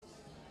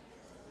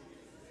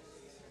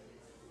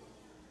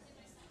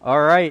All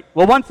right.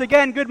 Well, once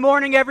again, good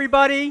morning,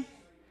 everybody.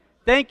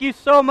 Thank you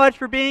so much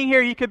for being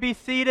here. You could be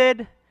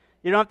seated.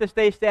 You don't have to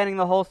stay standing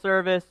the whole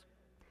service.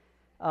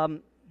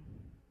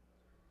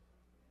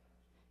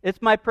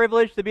 It's my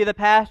privilege to be the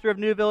pastor of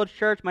New Village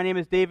Church. My name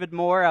is David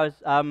Moore. I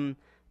was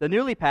the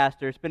newly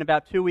pastor. It's been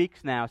about 2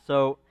 weeks now.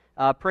 So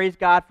praise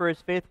God for His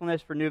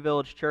faithfulness for New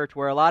Village Church,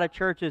 where a lot of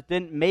churches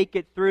didn't make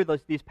it through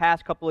these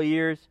past couple of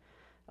years.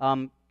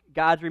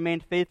 God's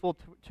remained faithful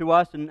to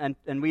us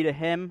and we to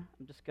Him.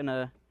 I'm just going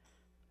to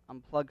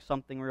unplug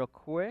something real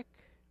quick.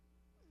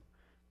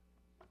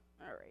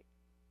 All right.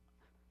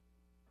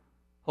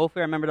 Hopefully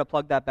I remember to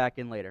plug that back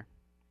in later.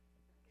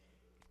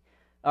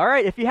 All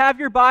right, if you have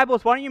your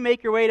Bibles, why don't you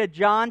make your way to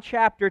John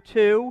chapter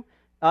 2.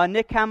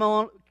 Nick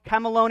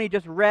Camiloni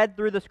just read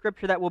through the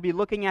scripture that we'll be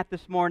looking at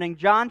this morning.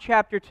 John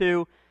chapter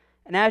 2.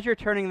 And as you're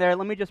turning there,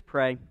 let me just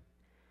pray.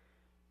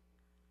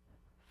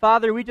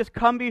 Father, we just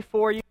come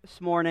before you this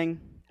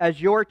morning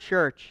as your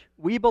church.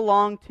 We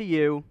belong to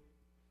you.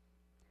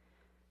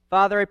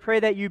 Father, I pray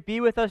that you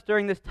be with us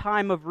during this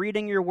time of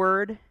reading your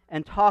word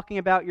and talking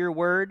about your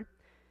word.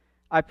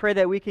 I pray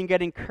that we can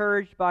get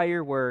encouraged by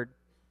your word.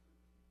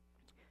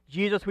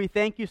 Jesus, we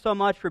thank you so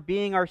much for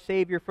being our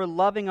Savior, for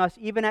loving us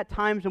even at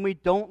times when we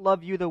don't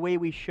love you the way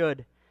we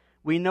should.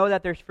 We know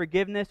that there's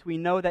forgiveness. We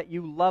know that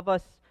you love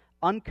us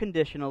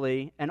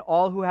unconditionally, and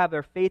all who have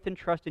their faith and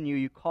trust in you,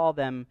 you call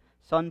them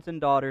sons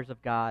and daughters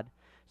of God.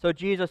 So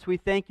Jesus, we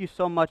thank you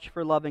so much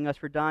for loving us,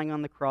 for dying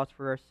on the cross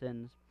for our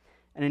sins.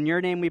 And in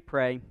your name we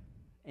pray,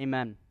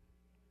 amen.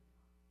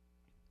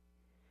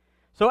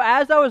 So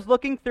as I was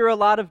looking through a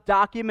lot of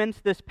documents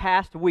this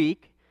past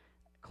week,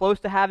 close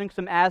to having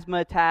some asthma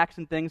attacks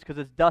and things because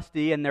it's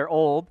dusty and they're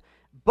old,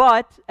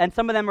 and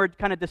some of them are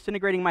kind of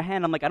disintegrating my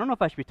hand. I'm like, I don't know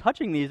if I should be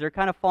touching these. They're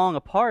kind of falling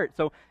apart.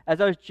 So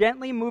as I was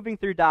gently moving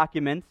through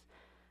documents,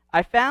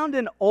 I found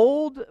an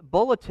old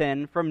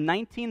bulletin from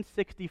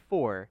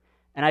 1964,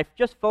 and I've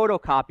just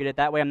photocopied it.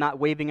 That way I'm not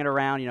waving it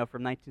around,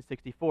 from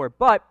 1964.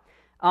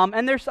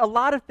 And there's a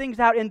lot of things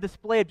out in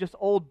display of just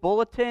old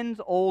bulletins,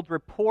 old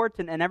reports,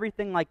 and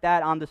everything like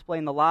that on display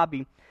in the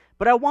lobby.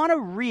 But I want to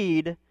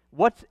read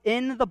what's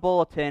in the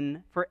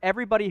bulletin for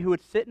everybody who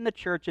would sit in the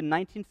church in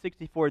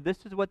 1964.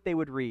 This is what they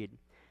would read.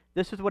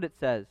 This is what it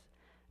says.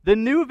 The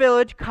New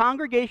Village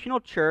Congregational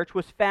Church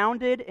was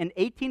founded in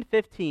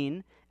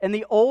 1815 and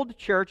the old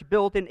church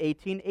built in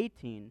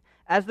 1818.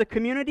 As the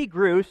community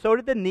grew, so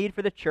did the need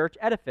for the church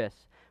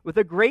edifice. With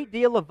a great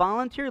deal of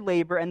volunteer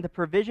labor and the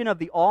provision of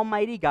the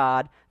Almighty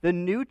God, the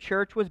new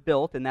church was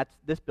built, and that's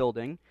this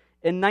building,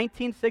 in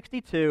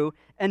 1962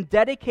 and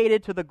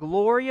dedicated to the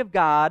glory of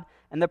God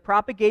and the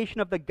propagation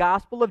of the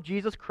gospel of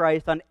Jesus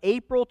Christ on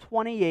April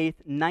 28,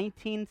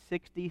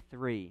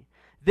 1963.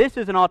 This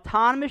is an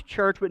autonomous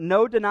church with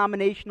no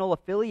denominational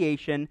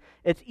affiliation.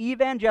 Its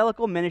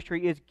evangelical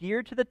ministry is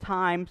geared to the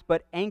times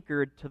but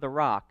anchored to the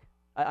rock.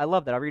 I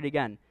love that. I'll read it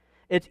again.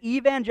 Its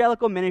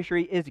evangelical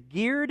ministry is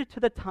geared to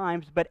the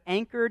times but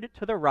anchored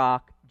to the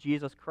rock,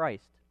 Jesus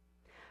Christ.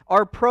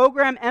 Our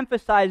program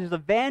emphasizes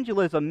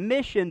evangelism,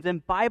 missions,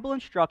 and Bible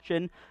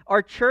instruction.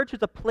 Our church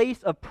is a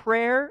place of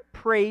prayer,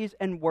 praise,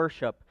 and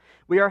worship.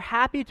 We are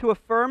happy to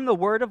affirm the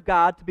Word of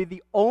God to be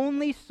the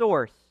only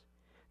source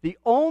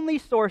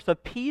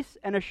of peace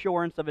and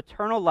assurance of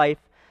eternal life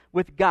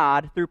with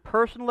God through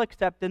personal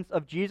acceptance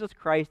of Jesus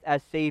Christ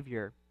as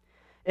Savior.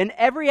 In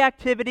every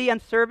activity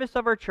and service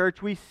of our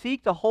church, we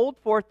seek to hold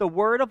forth the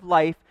word of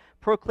life,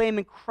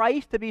 proclaiming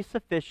Christ to be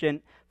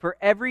sufficient for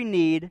every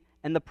need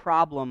and the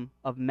problem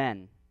of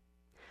men.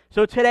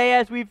 So today,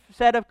 as we've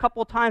said a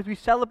couple times, we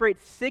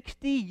celebrate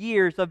 60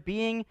 years of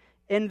being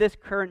in this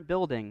current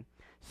building.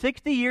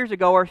 60 years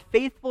ago, our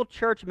faithful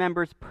church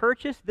members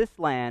purchased this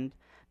land,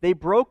 they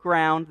broke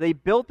ground, they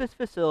built this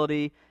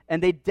facility,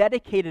 and they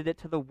dedicated it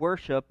to the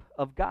worship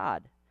of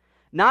God.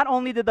 Not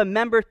only did the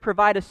members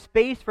provide a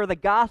space for the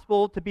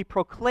gospel to be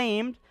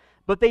proclaimed,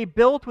 but they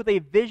built with a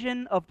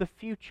vision of the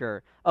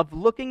future, of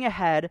looking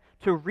ahead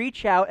to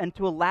reach out and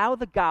to allow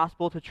the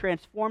gospel to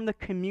transform the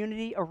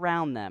community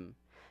around them,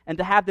 and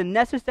to have the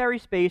necessary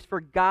space for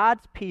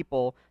God's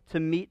people to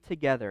meet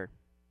together.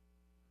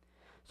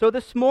 So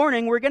this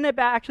morning, we're going to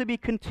actually be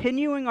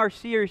continuing our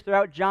series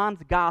throughout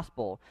John's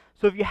gospel.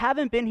 So if you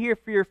haven't been here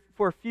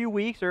for a few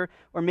weeks or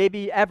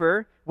maybe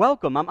ever,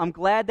 welcome. I'm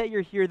glad that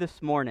you're here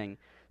this morning.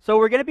 So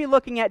we're going to be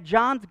looking at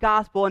John's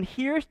gospel, and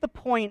here's the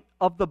point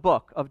of the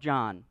book of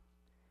John.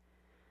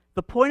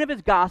 The point of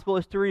his gospel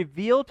is to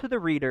reveal to the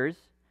readers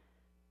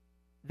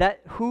that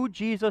who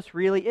Jesus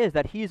really is,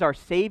 that he's our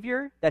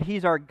Savior, that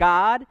he's our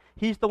God,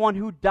 he's the one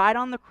who died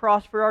on the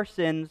cross for our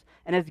sins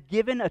and has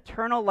given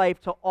eternal life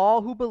to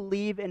all who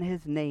believe in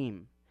his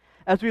name.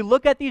 As we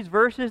look at these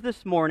verses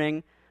this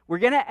morning, we're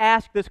going to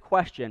ask this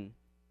question.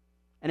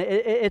 And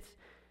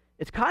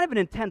it's kind of an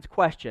intense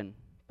question,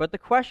 but the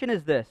question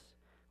is this: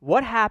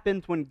 what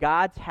happens when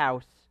God's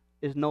house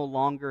is no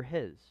longer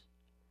his?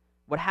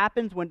 What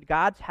happens when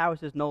God's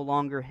house is no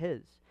longer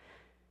his?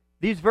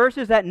 These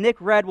verses that Nick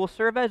read will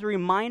serve as a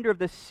reminder of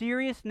the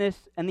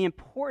seriousness and the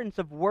importance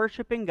of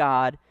worshiping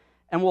God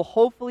and will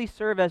hopefully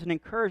serve as an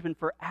encouragement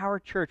for our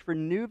church, for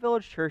New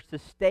Village Church, to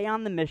stay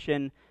on the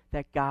mission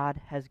that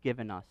God has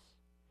given us.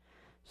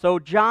 So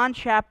John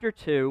chapter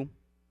 2,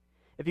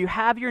 if you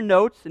have your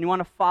notes and you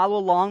want to follow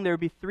along, there will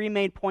be 3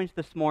 main points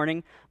this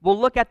morning. We'll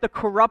look at the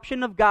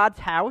corruption of God's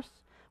house.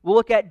 We'll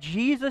look at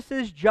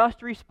Jesus'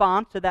 just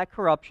response to that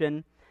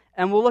corruption.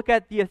 And we'll look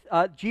at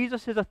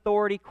Jesus'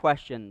 authority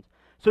questions.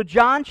 So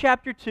John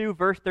chapter 2,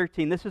 verse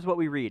 13, this is what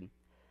we read.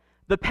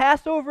 The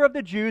Passover of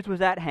the Jews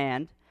was at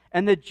hand,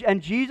 and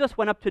Jesus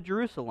went up to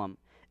Jerusalem.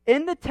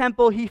 In the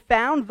temple he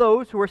found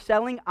those who were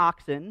selling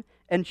oxen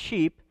and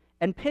sheep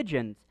and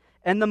pigeons,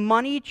 and the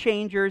money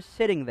changers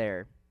sitting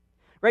there.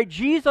 Right,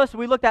 Jesus,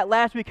 we looked at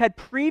last week, had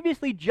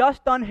previously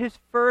just done his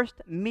first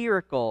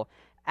miracle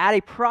at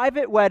a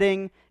private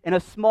wedding in a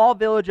small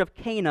village of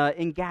Cana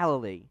in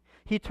Galilee.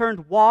 He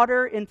turned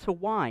water into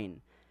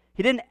wine.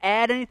 He didn't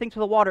add anything to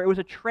the water. It was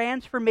a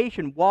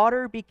transformation.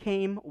 Water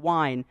became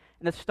wine,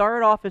 and it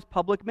started off his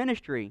public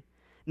ministry.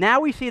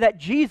 Now we see that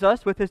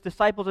Jesus, with his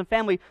disciples and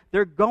family,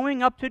 they're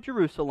going up to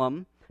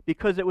Jerusalem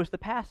because it was the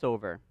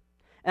Passover.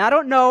 And I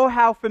don't know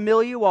how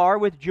familiar you are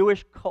with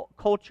Jewish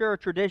culture or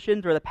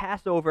traditions or the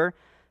Passover,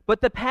 but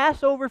the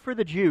Passover for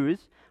the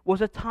Jews was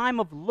a time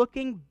of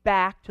looking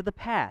back to the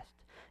past.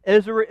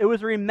 It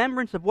was a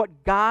remembrance of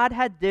what God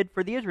had did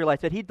for the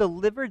Israelites, that he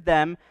delivered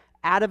them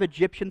out of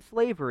Egyptian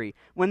slavery.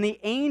 When the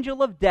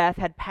angel of death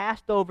had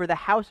passed over the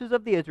houses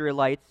of the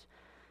Israelites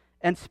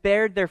and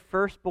spared their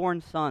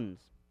firstborn sons.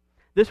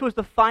 This was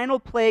the final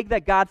plague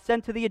that God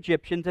sent to the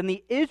Egyptians, and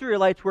the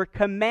Israelites were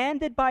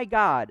commanded by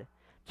God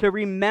to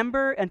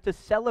remember and to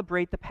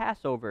celebrate the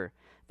Passover.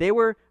 They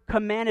were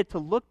commanded to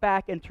look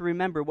back and to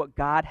remember what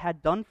God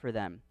had done for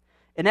them.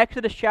 In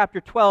Exodus chapter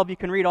 12, you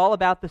can read all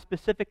about the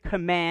specific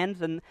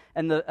commands and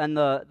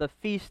the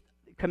feast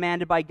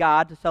commanded by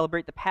God to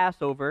celebrate the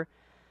Passover.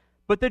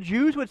 But the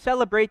Jews would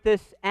celebrate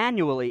this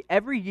annually,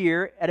 every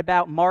year at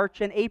about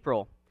March and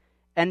April.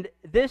 And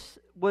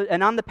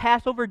on the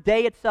Passover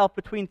day itself,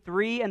 between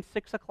 3 and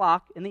 6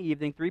 o'clock in the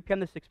evening, 3 p.m.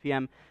 to 6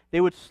 p.m.,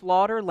 they would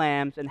slaughter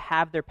lambs and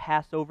have their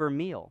Passover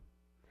meal.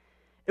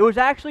 It was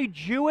actually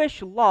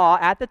Jewish law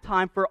at the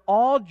time for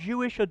all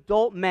Jewish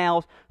adult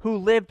males who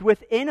lived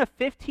within a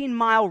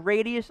 15-mile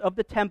radius of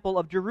the temple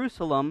of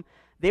Jerusalem.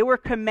 They were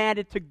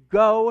commanded to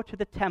go to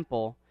the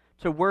temple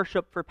to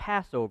worship for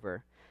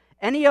Passover.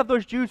 Any of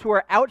those Jews who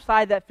were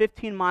outside that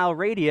 15-mile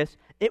radius,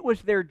 it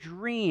was their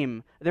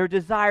dream, their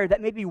desire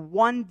that maybe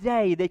one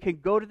day they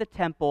could go to the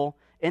temple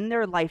in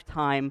their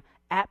lifetime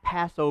at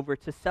Passover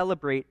to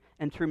celebrate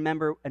and to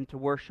remember and to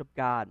worship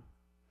God.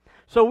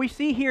 So we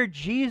see here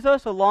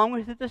Jesus, along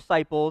with his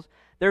disciples,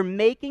 they're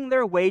making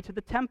their way to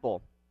the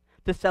temple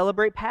to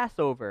celebrate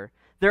Passover.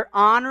 They're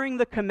honoring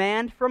the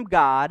command from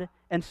God,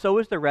 and so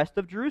is the rest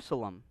of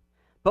Jerusalem.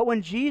 But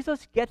when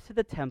Jesus gets to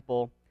the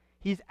temple,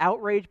 he's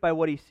outraged by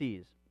what he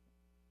sees.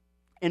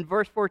 In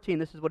verse 14,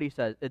 this is what he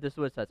says. This is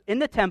what it says. In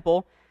the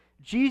temple,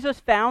 Jesus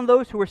found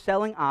those who were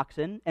selling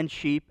oxen and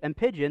sheep and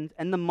pigeons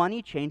and the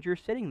money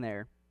changers sitting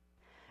there.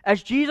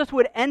 As Jesus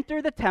would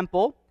enter the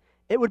temple,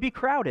 it would be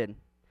crowded.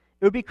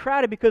 It would be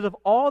crowded because of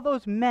all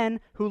those men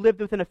who lived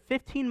within a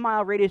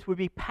 15-mile radius would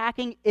be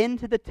packing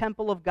into the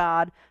temple of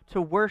God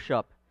to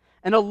worship.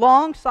 And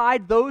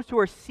alongside those who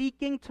are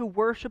seeking to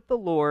worship the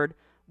Lord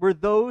were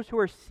those who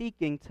are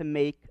seeking to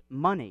make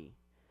money.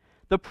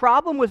 The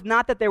problem was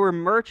not that there were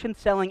merchants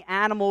selling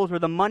animals or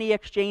the money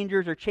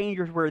exchangers or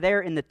changers were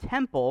there in the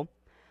temple,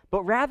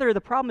 but rather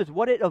the problem is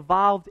what it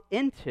evolved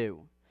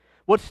into.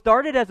 What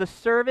started as a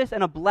service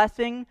and a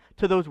blessing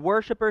to those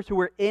worshipers who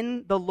were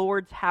in the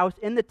Lord's house,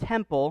 in the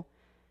temple,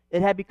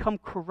 it had become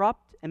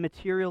corrupt and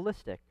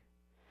materialistic.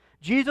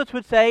 Jesus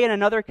would say in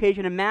another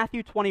occasion in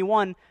Matthew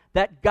 21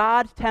 that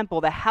God's temple,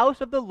 the house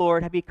of the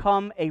Lord, had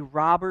become a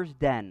robber's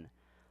den,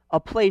 a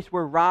place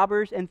where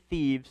robbers and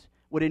thieves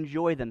would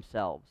enjoy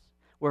themselves,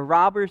 where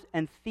robbers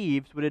and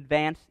thieves would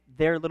advance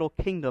their little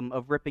kingdom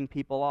of ripping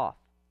people off.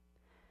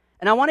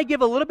 And I want to give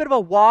a little bit of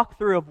a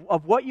walkthrough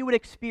of what you would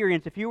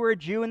experience if you were a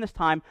Jew in this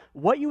time,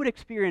 what you would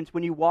experience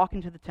when you walk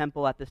into the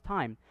temple at this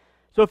time.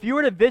 So if you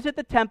were to visit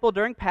the temple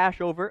during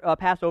Passover,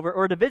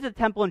 or to visit the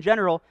temple in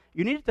general,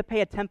 you needed to pay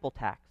a temple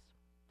tax.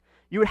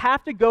 You would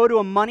have to go to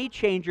a money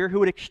changer who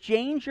would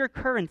exchange your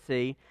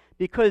currency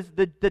because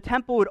the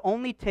temple would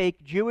only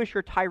take Jewish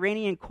or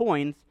Tyranian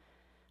coins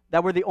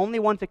that were the only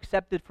ones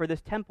accepted for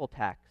this temple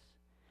tax.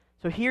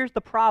 So here's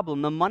the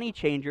problem. The money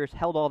changers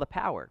held all the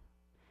power.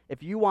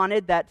 If you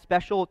wanted that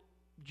special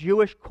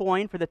Jewish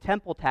coin for the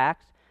temple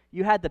tax,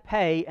 you had to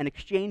pay and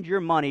exchange your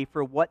money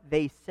for what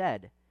they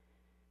said.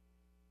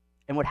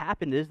 And what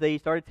happened is they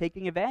started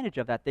taking advantage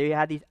of that. They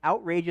had these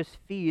outrageous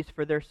fees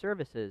for their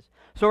services.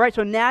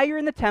 So now you're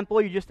in the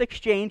temple, you just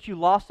exchanged, you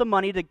lost some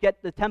money to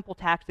get the temple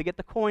tax, to get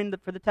the coin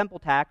for the temple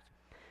tax.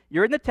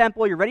 You're in the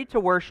temple, you're ready to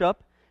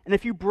worship, and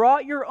if you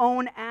brought your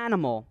own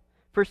animal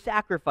for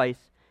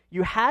sacrifice,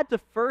 you had to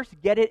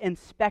first get it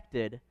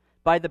inspected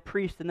by the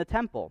priest in the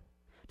temple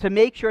to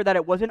make sure that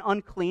it wasn't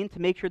unclean, to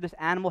make sure this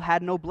animal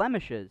had no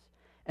blemishes.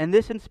 And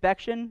this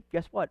inspection,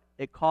 guess what?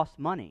 It costs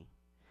money.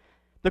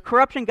 The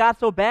corruption got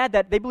so bad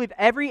that they believe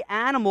every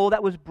animal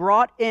that was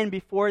brought in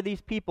before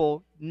these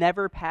people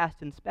never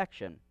passed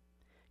inspection.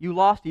 You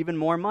lost even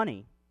more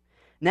money.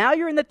 Now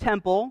you're in the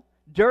temple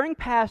during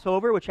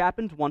Passover, which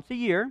happens once a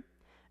year,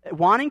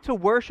 wanting to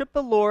worship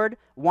the Lord,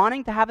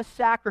 wanting to have a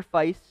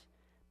sacrifice,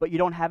 but you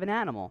don't have an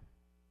animal.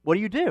 What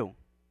do?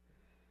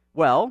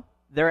 Well,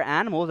 there are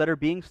animals that are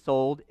being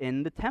sold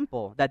in the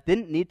temple that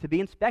didn't need to be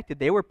inspected.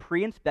 They were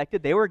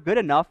pre-inspected. They were good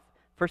enough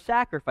for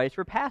sacrifice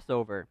for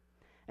Passover.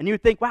 And you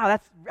would think, wow,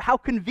 that's how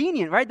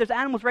convenient, right? There's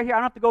animals right here. I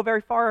don't have to go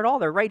very far at all.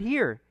 They're right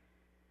here.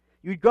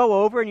 You'd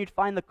go over and you'd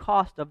find the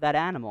cost of that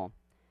animal.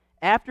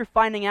 After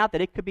finding out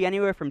that it could be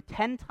anywhere from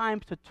 10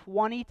 times to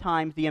 20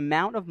 times the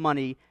amount of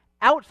money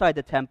outside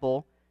the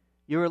temple,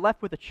 you were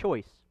left with a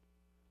choice.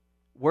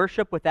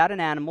 Worship without an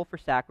animal for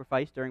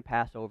sacrifice during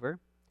Passover,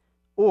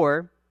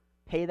 or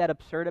pay that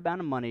absurd amount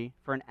of money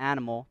for an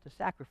animal to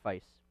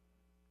sacrifice.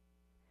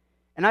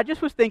 And I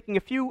just was thinking a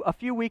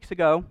few weeks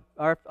ago,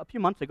 or a few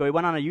months ago, we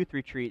went on a youth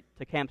retreat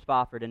to Camp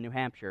Spofford in New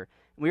Hampshire.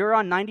 We were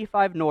on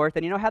 95 North,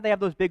 and you know how they have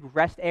those big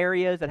rest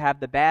areas that have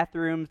the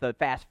bathrooms, the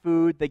fast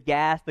food, the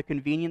gas, the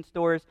convenience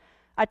stores?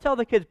 I tell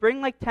the kids,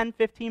 bring like $10,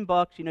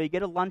 $15. You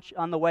get a lunch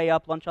on the way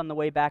up, lunch on the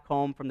way back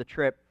home from the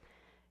trip.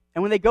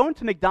 And when they go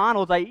into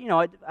McDonald's,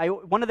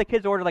 one of the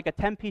kids ordered like a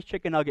 10-piece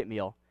chicken nugget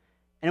meal,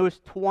 and it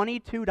was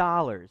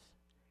 $22.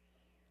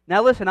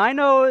 Now listen, I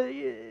know,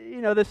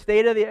 the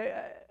state of the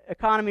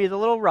economy is a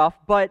little rough,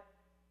 but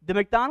the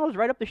McDonald's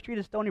right up the street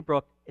of Stony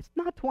Brook, it's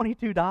not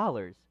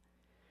 $22.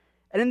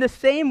 And in the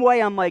same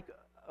way, I'm like,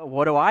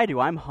 what do?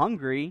 I'm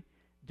hungry.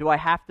 Do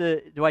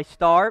I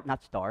starve?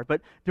 Not starve,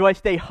 but do I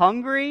stay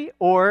hungry,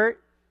 or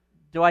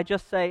do I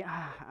just say,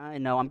 I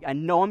know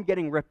I'm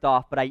getting ripped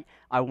off, but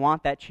I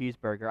want that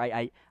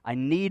cheeseburger. I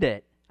need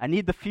it. I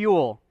need the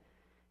fuel.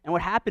 And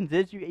what happens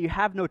is you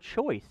have no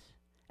choice.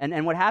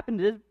 And what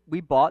happened is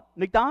we bought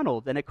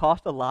McDonald's, and it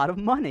cost a lot of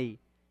money.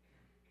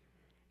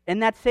 In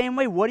that same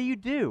way, what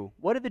do?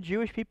 What did the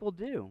Jewish people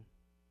do?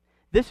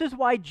 This is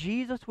why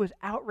Jesus was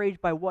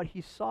outraged by what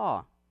he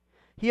saw.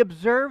 He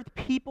observed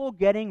people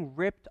getting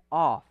ripped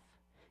off,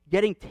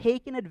 getting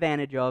taken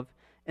advantage of,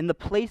 and the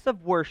place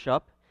of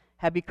worship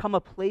had become a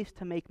place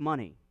to make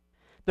money.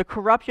 The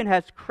corruption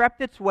has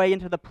crept its way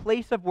into the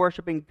place of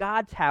worship in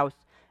God's house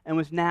and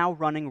was now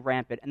running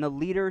rampant, and the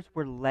leaders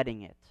were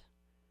letting it.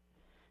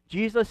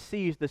 Jesus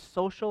sees the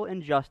social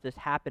injustice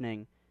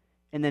happening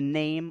in the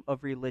name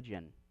of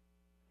religion.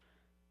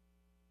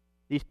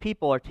 These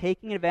people are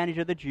taking advantage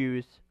of the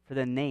Jews for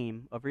the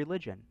name of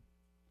religion.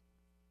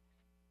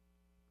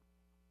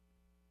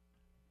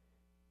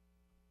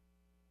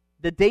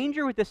 The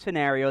danger with this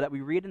scenario that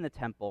we read in the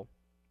temple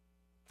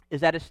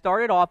is that it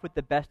started off with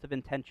the best of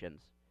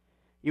intentions.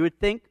 You would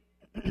think,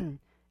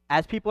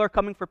 as people are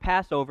coming for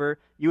Passover,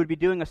 you would be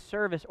doing a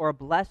service or a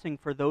blessing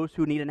for those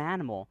who need an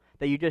animal,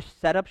 that you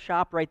just set up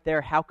shop right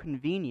there. How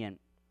convenient.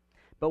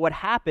 But what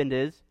happened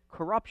is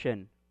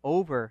corruption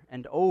over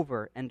and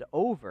over and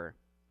over.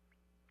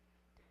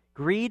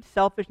 Greed,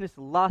 selfishness,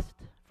 lust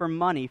for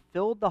money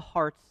filled the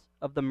hearts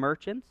of the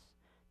merchants,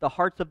 the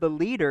hearts of the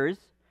leaders,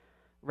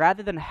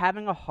 rather than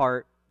having a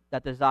heart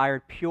that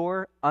desired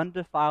pure,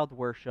 undefiled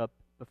worship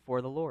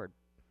before the Lord.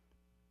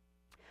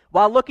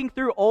 While looking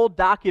through old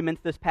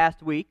documents this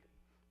past week,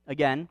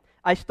 again,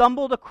 I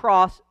stumbled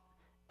across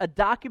a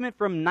document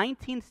from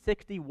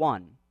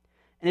 1961.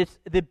 And it's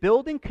the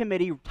building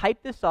committee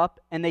typed this up,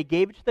 and they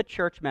gave it to the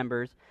church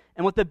members.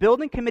 And what the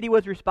building committee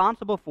was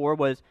responsible for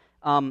was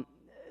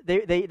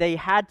they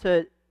had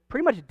to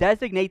pretty much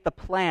designate the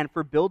plan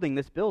for building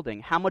this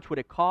building. How much would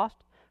it cost?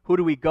 Who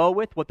do we go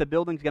with? What the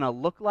building's going to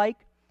look like?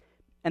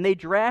 And they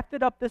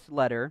drafted up this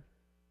letter,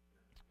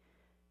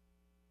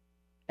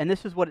 and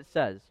this is what it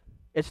says.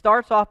 It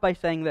starts off by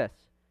saying this: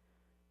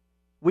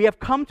 we have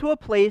come to a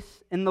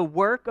place in the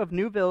work of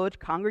New Village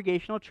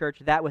Congregational Church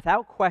that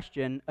without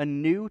question a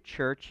new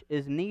church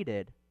is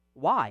needed.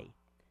 Why?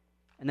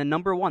 And then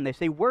number one, they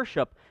say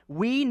worship.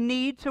 We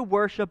need to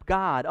worship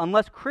God.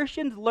 Unless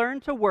Christians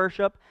learn to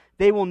worship,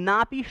 they will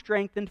not be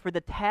strengthened for the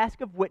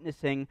task of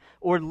witnessing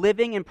or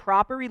living in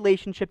proper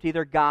relationship to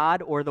either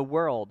God or the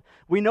world.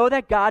 We know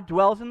that God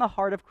dwells in the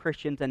heart of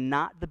Christians and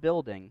not the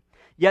building.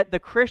 Yet the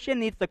Christian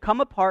needs to come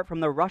apart from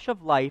the rush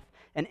of life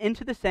and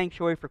into the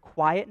sanctuary for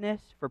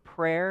quietness, for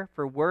prayer,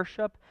 for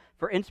worship,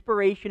 for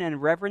inspiration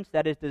and reverence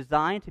that is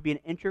designed to be an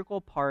integral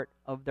part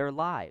of their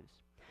lives.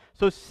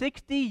 So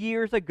 60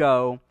 years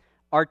ago,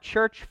 our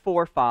church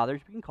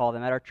forefathers, we can call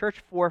them that, our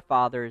church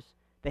forefathers,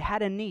 they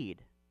had a need.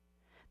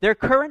 Their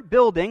current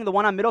building, the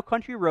one on Middle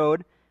Country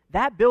Road,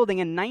 that building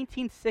in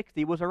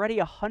 1960 was already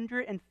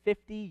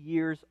 150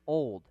 years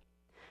old.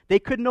 They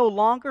could no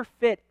longer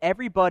fit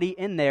everybody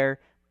in there,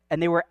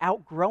 and they were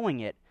outgrowing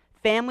it.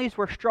 Families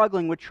were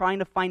struggling with trying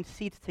to find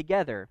seats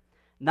together.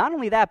 Not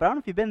only that, but I don't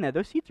know if you've been there,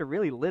 those seats are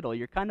really little.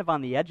 You're kind of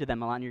on the edge of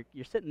them a lot, and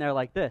you're sitting there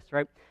like this,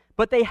 right?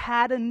 But they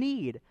had a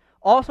need.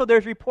 Also,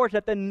 there's reports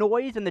that the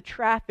noise and the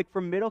traffic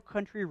from Middle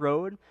Country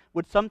Road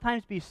would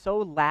sometimes be so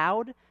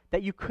loud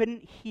that you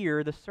couldn't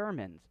hear the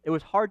sermons. It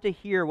was hard to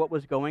hear what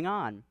was going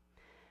on.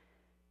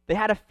 They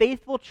had a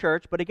faithful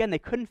church, but again, they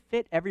couldn't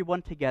fit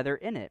everyone together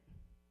in it.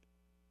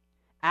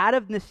 Out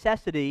of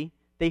necessity,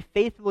 they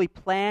faithfully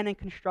planned and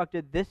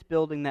constructed this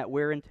building that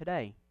we're in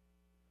today.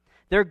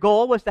 Their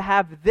goal was to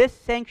have this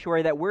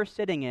sanctuary that we're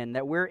sitting in,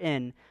 that we're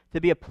in, to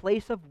be a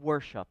place of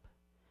worship.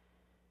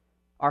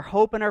 Our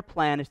hope and our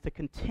plan is to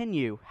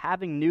continue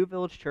having New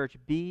Village Church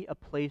be a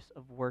place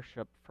of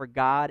worship for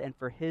God and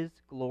for His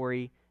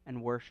glory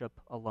and worship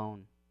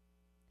alone.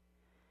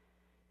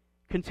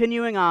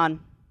 Continuing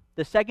on,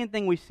 the second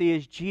thing we see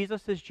is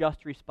Jesus'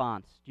 just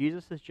response.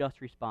 Jesus'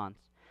 just response.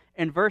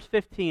 In verse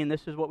 15,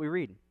 this is what we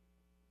read.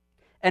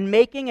 And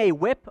making a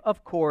whip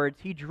of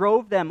cords, he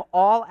drove them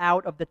all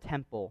out of the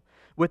temple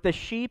with the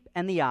sheep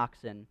and the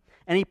oxen.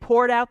 And he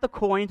poured out the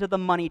coins of the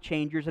money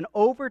changers and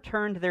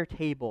overturned their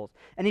tables.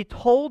 And he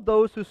told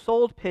those who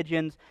sold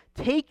pigeons,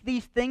 "Take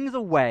these things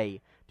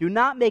away. Do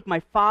not make my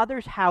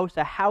Father's house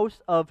a house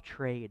of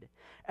trade."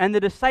 And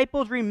the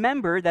disciples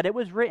remembered that it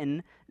was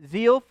written,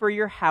 "Zeal for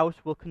your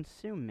house will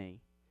consume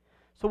me."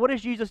 So what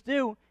does Jesus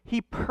do?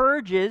 He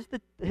purges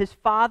his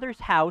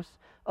Father's house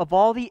of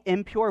all the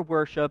impure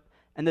worship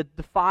and the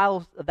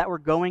defiles that were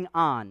going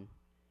on.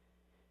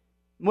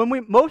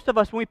 Most of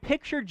us, when we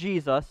picture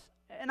Jesus,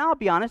 and I'll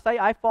be honest,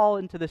 I fall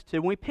into this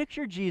too. When we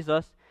picture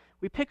Jesus,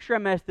 we picture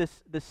him as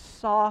this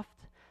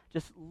soft,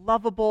 just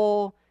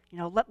lovable,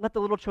 let the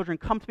little children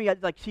come to me.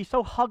 Like, he's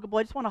so huggable.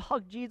 I just want to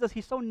hug Jesus.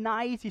 He's so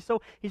nice. He's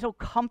so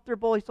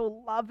comfortable. He's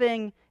so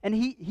loving. And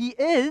he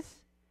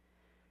is.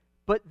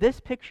 But this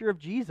picture of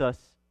Jesus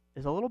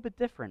is a little bit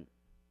different.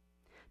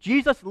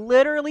 Jesus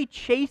literally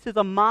chases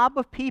a mob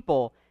of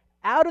people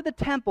out of the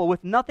temple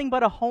with nothing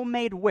but a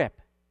homemade whip.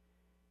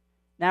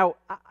 Now,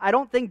 I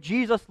don't think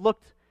Jesus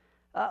looked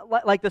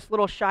like this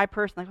little shy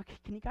person, like, okay,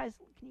 can you guys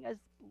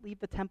leave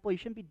the temple? You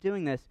shouldn't be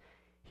doing this.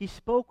 He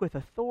spoke with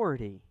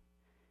authority.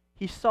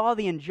 He saw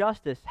the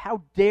injustice.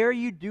 How dare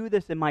you do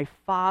this in my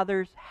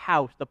Father's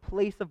house, the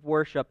place of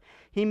worship?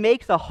 He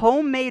makes a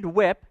homemade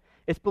whip.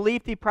 It's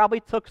believed he probably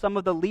took some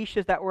of the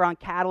leashes that were on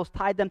cattle,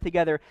 tied them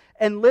together,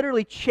 and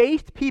literally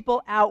chased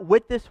people out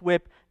with this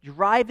whip,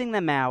 driving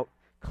them out,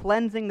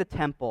 cleansing the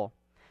temple.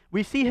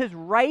 We see his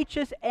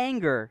righteous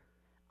anger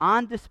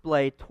on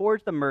display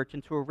towards the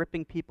merchants who are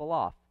ripping people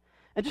off.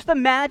 And just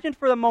imagine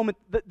for the moment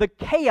the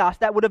chaos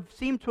that would have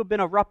seemed to have been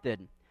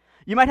erupted.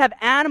 You might have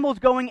animals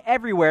going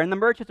everywhere, and the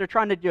merchants are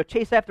trying to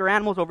chase after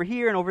animals over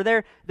here and over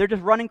there. They're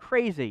just running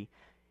crazy.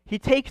 He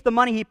takes the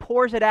money, he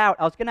pours it out.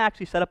 I was going to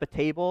actually set up a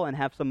table and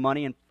have some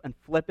money and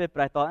flip it,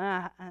 but I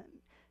thought,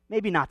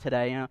 maybe not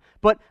today.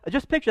 But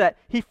just picture that.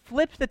 He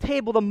flips the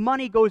table, the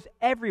money goes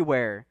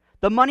everywhere.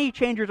 The money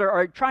changers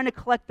are trying to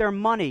collect their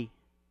money.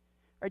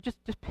 Right?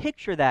 Just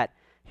picture that.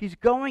 He's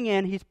going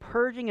in, he's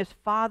purging his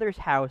Father's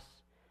house,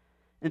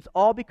 and it's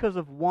all because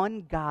of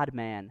one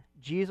God-man,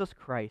 Jesus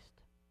Christ.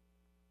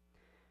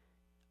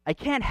 I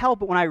can't help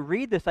but when I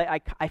read this,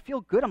 I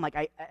feel good. I'm like,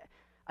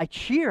 I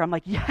cheer. I'm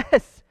like,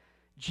 yes,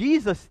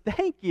 Jesus,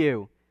 thank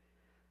you.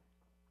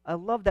 I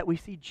love that we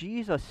see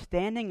Jesus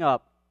standing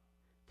up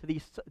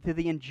to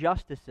the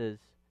injustices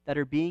that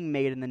are being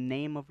made in the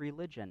name of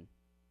religion.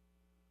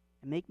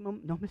 And make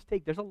no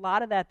mistake, there's a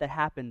lot of that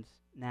happens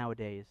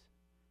nowadays.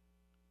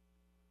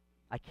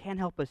 I can't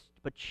help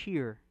but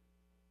cheer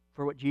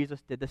for what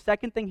Jesus did. The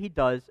second thing he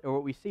does, or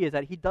what we see, is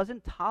that he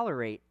doesn't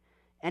tolerate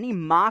any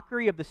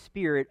mockery of the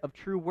spirit of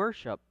true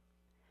worship.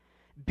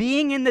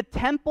 Being in the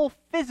temple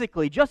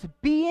physically, just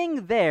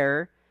being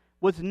there,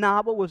 was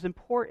not what was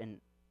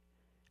important.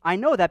 I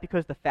know that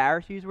because the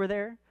Pharisees were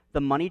there,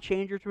 the money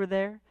changers were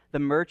there, the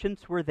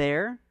merchants were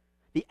there,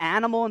 the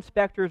animal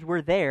inspectors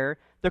were there.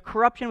 The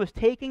corruption was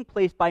taking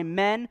place by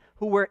men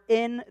who were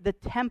in the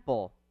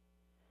temple.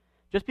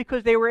 Just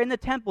because they were in the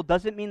temple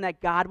doesn't mean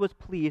that God was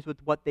pleased with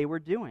what they were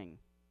doing.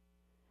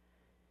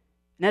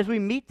 And as we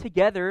meet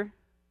together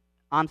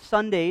on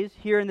Sundays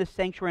here in this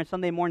sanctuary on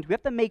Sunday mornings, we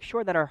have to make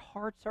sure that our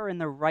hearts are in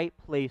the right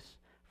place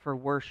for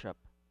worship.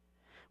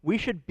 We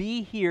should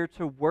be here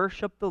to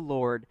worship the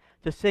Lord,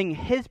 to sing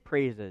His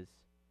praises,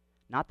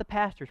 not the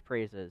pastor's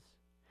praises,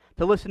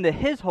 to listen to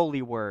His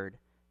holy word,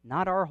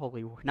 not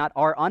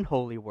our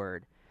unholy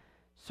word,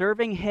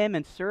 serving Him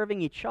and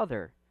serving each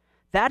other.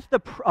 That's the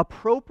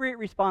appropriate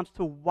response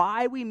to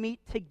why we meet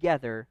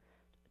together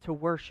to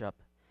worship.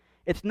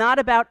 It's not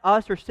about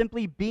us or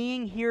simply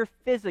being here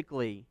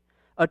physically.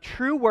 A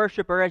true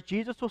worshiper, as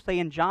Jesus will say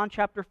in John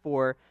chapter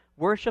 4,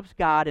 worships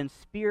God in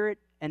spirit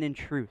and in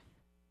truth.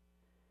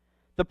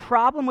 The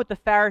problem with the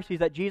Pharisees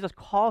that Jesus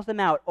calls them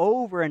out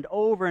over and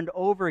over and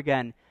over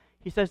again,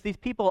 he says, these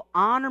people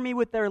honor me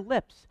with their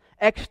lips.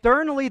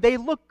 Externally, they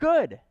look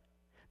good.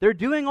 They're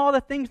doing all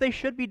the things they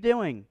should be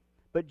doing.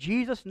 But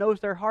Jesus knows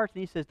their hearts,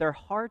 and he says, their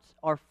hearts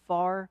are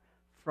far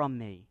from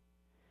me.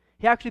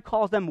 He actually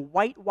calls them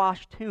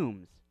whitewashed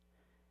tombs.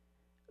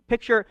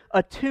 Picture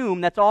a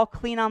tomb that's all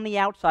clean on the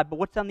outside, but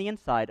what's on the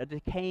inside? A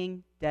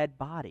decaying, dead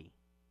body.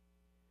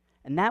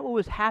 And that's what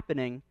was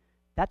happening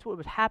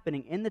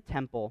in the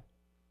temple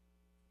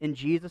in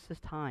Jesus'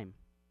 time.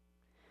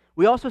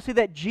 We also see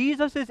that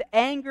Jesus'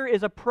 anger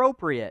is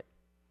appropriate.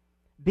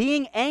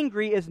 Being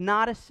angry is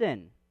not a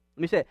sin.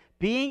 Let me say it.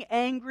 Being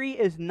angry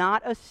is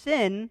not a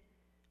sin.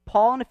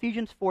 Paul in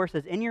Ephesians 4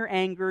 says, in your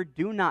anger,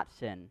 do not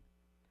sin.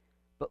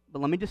 But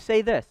let me just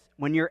say this.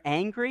 When you're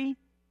angry,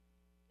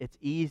 it's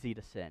easy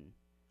to sin.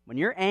 When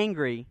you're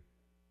angry,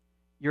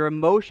 your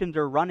emotions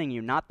are running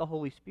you, not the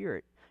Holy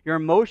Spirit. Your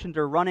emotions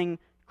are running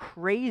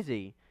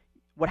crazy.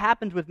 What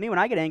happens with me when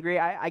I get angry,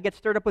 I get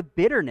stirred up with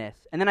bitterness.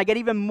 And then I get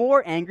even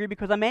more angry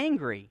because I'm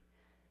angry.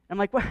 And I'm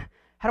like, what?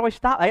 How do I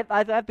stop?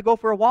 I have to go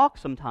for a walk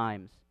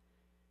sometimes.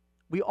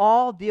 We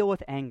all deal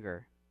with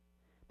anger.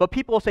 But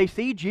people will say,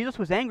 see, Jesus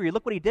was angry.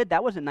 Look what he did.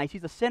 That wasn't nice.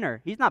 He's a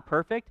sinner. He's not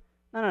perfect.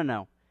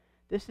 No.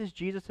 This is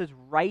Jesus'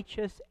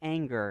 righteous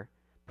anger,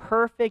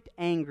 perfect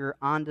anger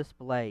on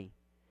display.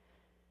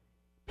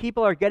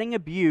 People are getting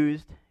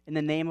abused in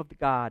the name of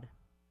God,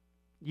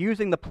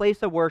 using the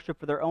place of worship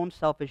for their own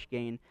selfish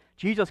gain.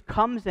 Jesus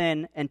comes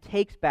in and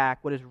takes back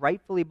what is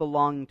rightfully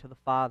belonging to the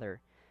Father.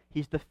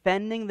 He's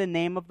defending the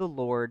name of the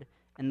Lord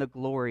and the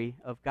glory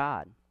of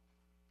God.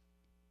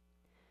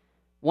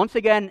 Once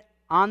again,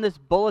 on this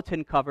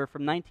bulletin cover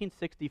from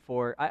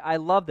 1964, I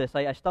love this.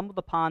 I stumbled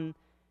upon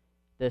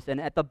this, and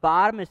at the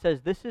bottom it says,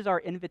 this is our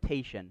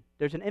invitation.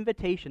 There's an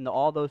invitation to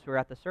all those who are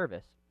at the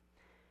service.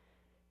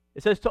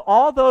 It says, to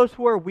all those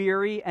who are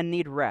weary and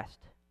need rest,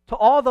 to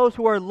all those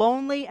who are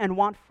lonely and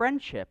want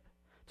friendship,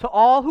 to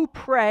all who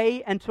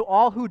pray and to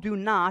all who do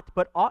not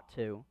but ought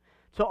to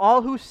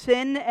all who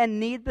sin and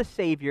need the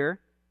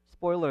Savior,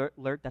 spoiler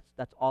alert,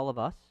 that's all of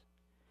us,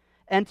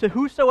 and to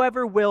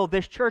whosoever will,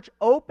 this church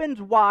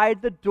opens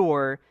wide the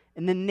door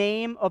in the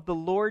name of the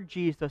Lord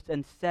Jesus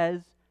and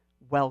says,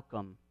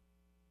 welcome.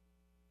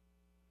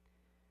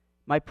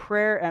 My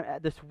prayer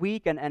this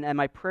week and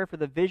my prayer for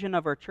the vision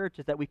of our church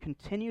is that we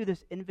continue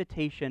this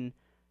invitation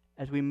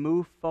as we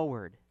move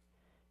forward.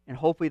 And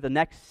hopefully the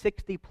next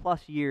 60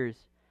 plus years,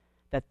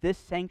 that this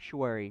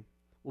sanctuary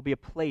will be a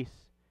place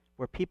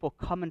where people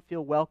come and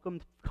feel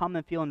welcomed, come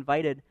and feel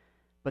invited,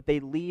 but they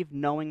leave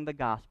knowing the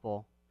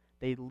gospel.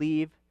 They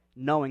leave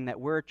knowing that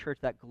we're a church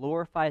that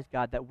glorifies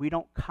God, that we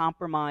don't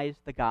compromise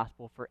the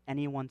gospel for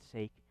anyone's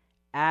sake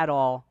at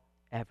all,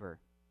 ever.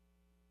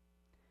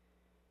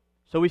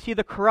 So we see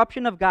the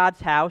corruption of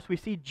God's house. We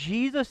see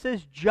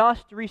Jesus'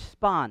 just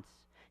response.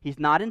 He's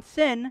not in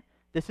sin.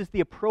 This is the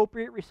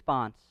appropriate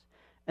response.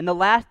 And the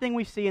last thing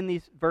we see in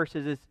these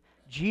verses is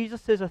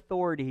Jesus'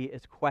 authority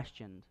is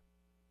questioned.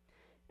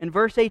 In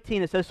verse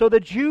 18 it says, so the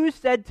Jews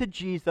said to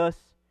Jesus,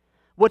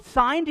 what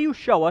sign do you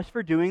show us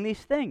for doing these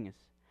things?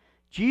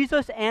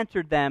 Jesus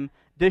answered them,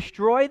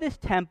 destroy this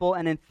temple,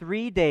 and in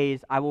 3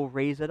 days I will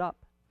raise it up.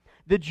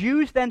 The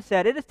Jews then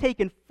said, it has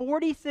taken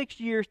 46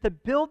 years to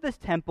build this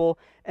temple,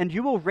 and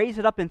you will raise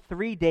it up in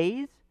 3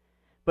 days?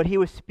 But he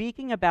was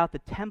speaking about the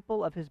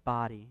temple of his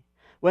body.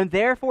 When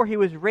therefore he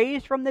was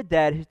raised from the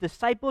dead, his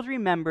disciples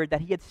remembered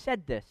that he had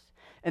said this,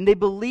 and they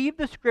believed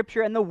the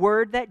scripture and the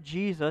word that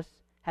Jesus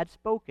had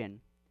spoken.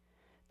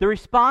 The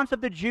response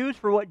of the Jews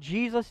for what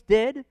Jesus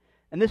did,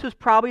 and this was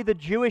probably the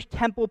Jewish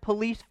temple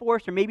police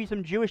force or maybe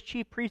some Jewish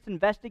chief priest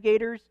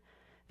investigators,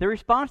 the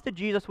response to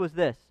Jesus was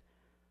this: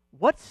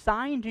 what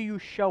sign do you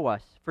show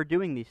us for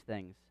doing these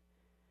things?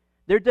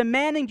 They're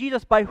demanding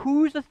Jesus, by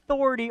whose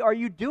authority are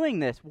you doing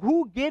this?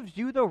 Who gives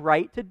you the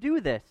right to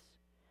do this?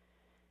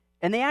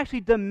 And they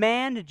actually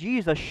demand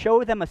Jesus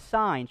show them a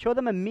sign, show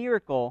them a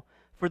miracle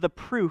for the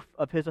proof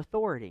of his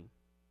authority.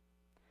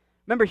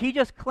 Remember, he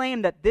just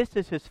claimed that this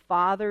is his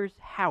Father's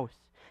house.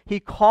 He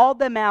called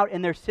them out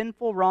in their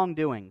sinful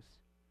wrongdoings.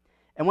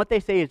 And what they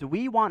say is,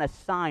 we want a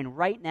sign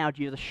right now,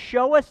 Jesus.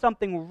 Show us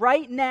something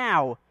right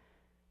now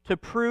to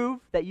prove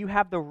that you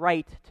have the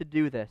right to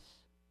do this.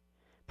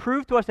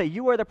 Prove to us that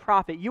you are the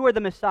prophet, you are the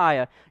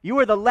Messiah, you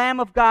are the Lamb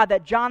of God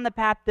that John the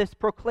Baptist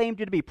proclaimed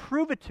you to be.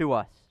 Prove it to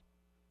us.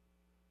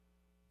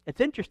 It's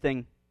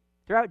interesting.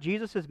 Throughout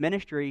Jesus'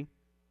 ministry,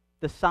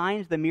 the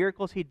signs, the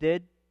miracles he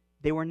did,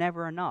 they were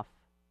never enough.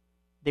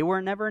 They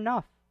were never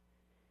enough.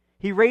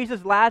 He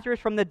raises Lazarus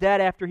from the dead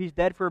after he's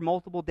dead for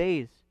multiple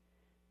days.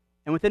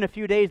 And within a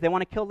few days, they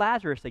want to kill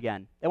Lazarus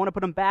again. They want to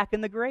put him back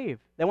in the grave.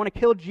 They want to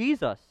kill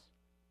Jesus.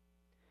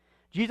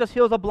 Jesus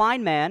heals a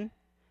blind man,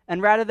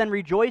 and rather than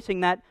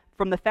rejoicing that,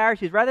 from the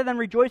Pharisees, rather than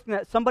rejoicing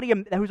that somebody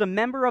who's a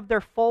member of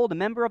their fold, a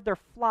member of their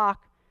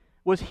flock,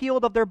 was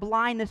healed of their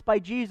blindness by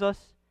Jesus,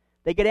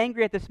 they get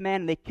angry at this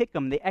man and they kick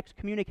him, they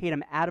excommunicate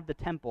him out of the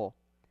temple.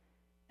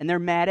 And they're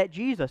mad at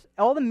Jesus.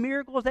 All the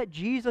miracles that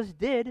Jesus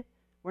did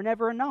were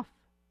never enough.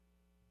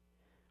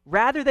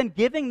 Rather than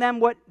giving them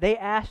what they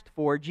asked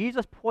for,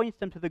 Jesus points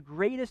them to the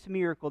greatest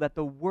miracle that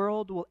the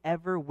world will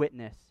ever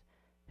witness,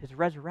 his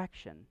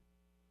resurrection.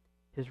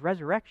 His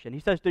resurrection. He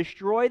says,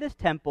 destroy this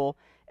temple,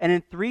 and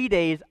in 3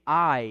 days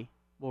I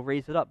will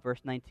raise it up. Verse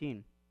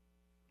 19.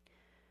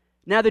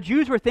 Now the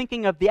Jews were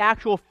thinking of the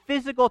actual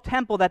physical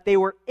temple that they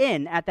were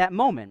in at that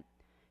moment.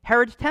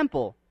 Herod's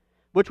temple,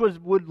 which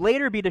would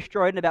later be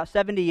destroyed in about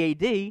 70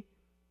 AD,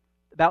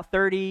 about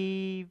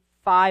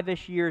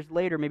 35-ish years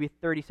later, maybe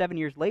 37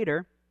 years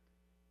later.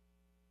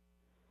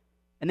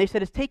 And they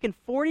said, it's taken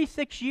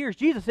 46 years.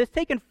 Jesus, it's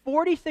taken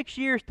 46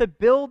 years to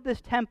build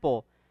this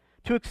temple.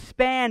 to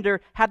expand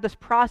or have this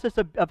process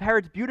of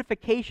Herod's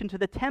beautification to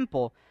the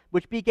temple,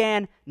 which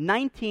began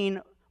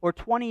 19 or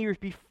 20 years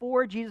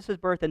before Jesus'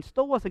 birth and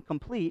still wasn't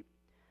complete.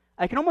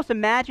 I can almost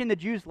imagine the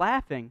Jews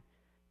laughing.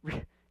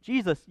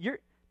 Jesus,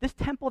 this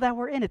temple that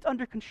we're in, it's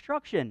under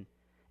construction.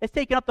 It's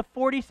taken up to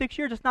 46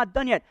 years. It's not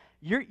done yet.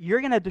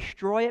 You're going to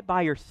destroy it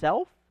by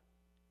yourself?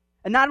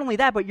 And not only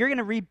that, but you're going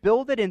to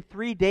rebuild it in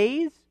 3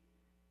 days?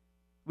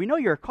 We know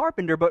you're a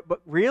carpenter, but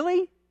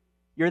really?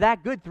 You're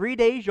that good? 3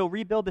 days you'll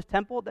rebuild this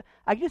temple?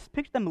 I just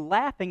picture them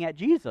laughing at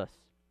Jesus.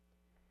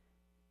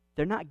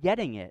 They're not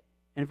getting it.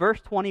 In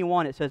verse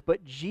 21, it says,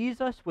 "But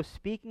Jesus was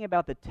speaking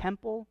about the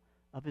temple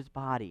of his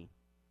body."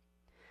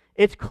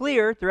 It's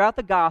clear throughout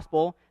the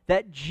gospel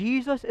that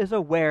Jesus is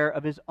aware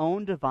of his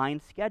own divine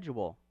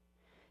schedule.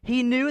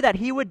 He knew that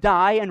he would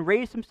die and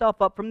raise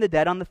himself up from the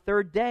dead on the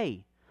third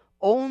day.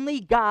 Only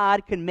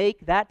God can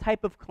make that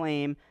type of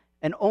claim,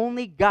 and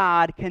only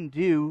God can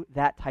do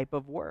that type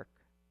of work.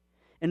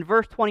 In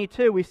verse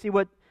 22, we see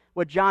what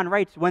John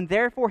writes. "When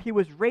therefore he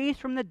was raised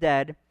from the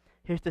dead,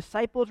 his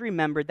disciples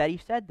remembered that he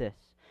said this.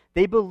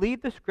 They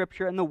believed the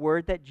scripture and the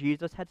word that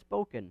Jesus had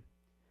spoken."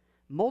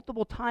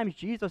 Multiple times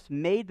Jesus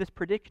made this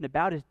prediction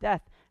about his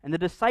death, and the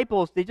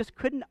disciples, they just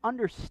couldn't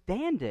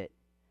understand it.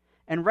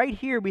 And right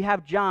here we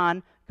have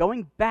John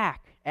going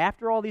back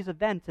after all these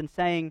events and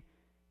saying,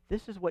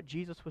 this is what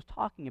Jesus was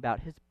talking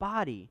about, his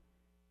body.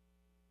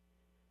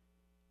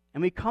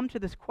 And we come to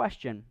this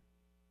question,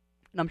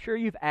 and I'm sure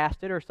you've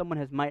asked it, or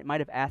someone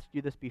might have asked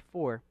you this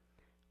before.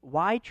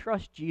 Why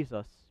trust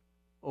Jesus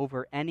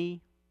over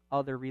any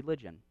other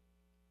religion?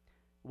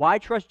 Why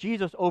trust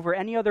Jesus over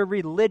any other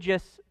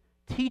religious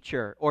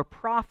teacher or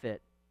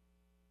prophet?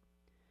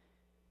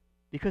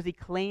 Because he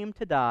claimed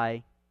to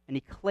die, and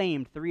he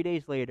claimed 3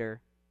 days later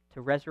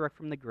to resurrect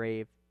from the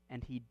grave,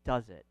 and he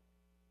does it.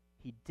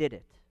 He did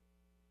it.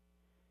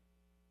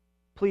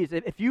 Please,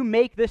 if you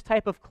make this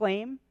type of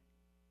claim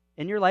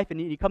in your life, and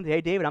you come to,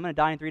 hey, David, I'm going to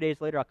die, and 3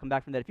 days later I'll come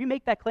back from that. If you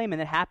make that claim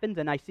and it happens,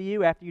 and I see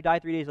you after you die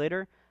 3 days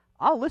later,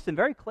 I'll listen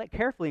very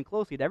carefully and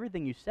closely to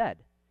everything you said.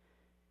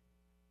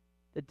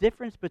 The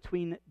difference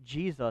between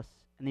Jesus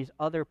and these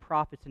other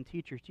prophets and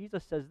teachers,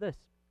 Jesus says this: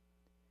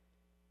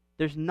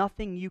 there's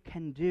nothing you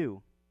can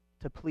do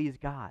to please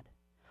God.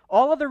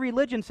 All other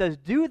religion says,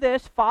 do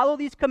this, follow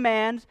these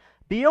commands,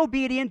 be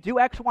obedient, do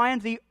X, Y,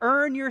 and Z,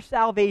 earn your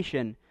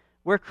salvation.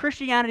 Where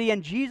Christianity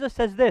and Jesus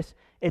says this,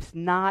 it's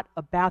not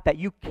about that.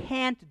 You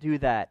can't do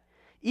that.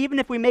 Even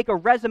if we make a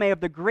resume of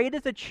the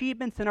greatest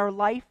achievements in our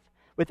life,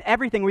 with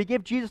everything, we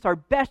give Jesus our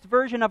best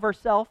version of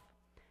ourselves,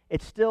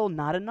 it's still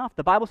not enough.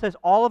 The Bible says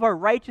all of our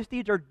righteous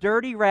deeds are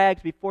dirty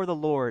rags before the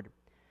Lord.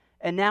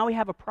 And now we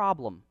have a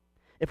problem.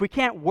 If we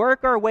can't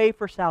work our way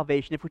for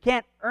salvation, if we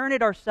can't earn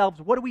it ourselves,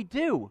 what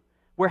do?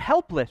 We're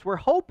helpless. We're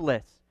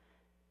hopeless.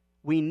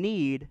 We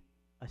need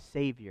a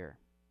Savior.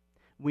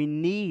 We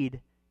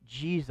need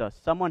Jesus,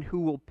 someone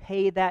who will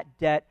pay that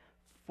debt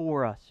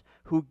for us,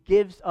 who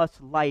gives us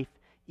life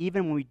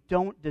even when we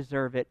don't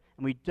deserve it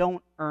and we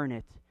don't earn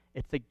it.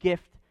 It's a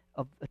gift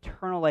of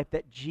eternal life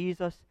that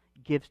Jesus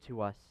gives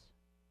to us.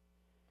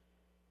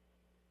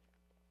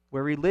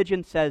 Where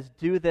religion says,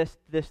 do this,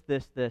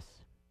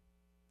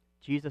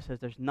 Jesus says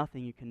there's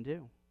nothing you can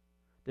do.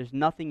 There's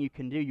nothing you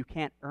can do. You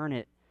can't earn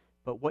it.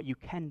 But what you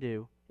can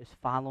do is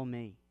follow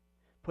me.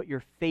 Put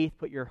your faith,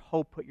 put your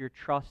hope, put your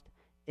trust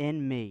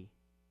in me.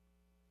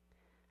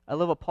 I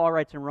love what Paul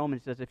writes in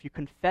Romans. He says, if you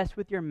confess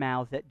with your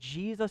mouth that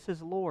Jesus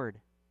is Lord,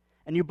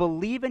 and you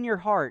believe in your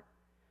heart,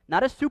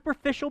 not a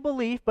superficial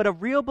belief, but a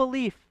real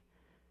belief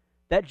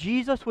that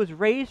Jesus was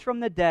raised from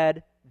the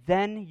dead,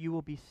 then you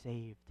will be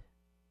saved.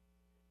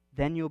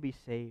 Then you'll be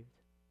saved.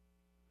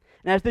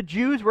 And as the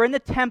Jews were in the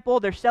temple,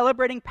 they're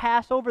celebrating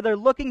Passover, they're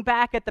looking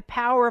back at the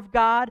power of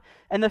God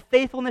and the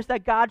faithfulness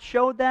that God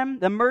showed them,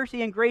 the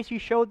mercy and grace he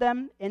showed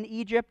them in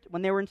Egypt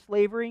when they were in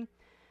slavery.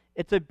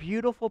 It's a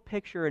beautiful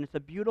picture and it's a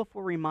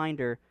beautiful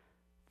reminder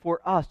for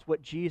us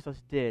what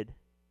Jesus did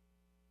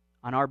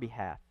on our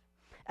behalf.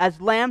 As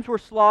lambs were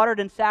slaughtered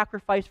and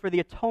sacrificed for the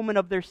atonement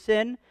of their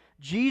sin,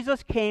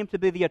 Jesus came to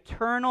be the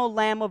eternal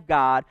Lamb of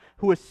God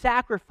who was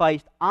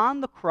sacrificed on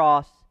the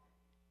cross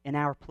in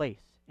our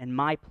place, in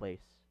my place.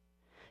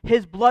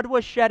 His blood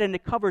was shed and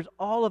it covers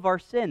all of our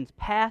sins,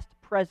 past,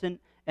 present,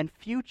 and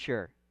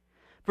future.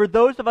 For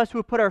those of us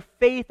who put our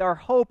faith, our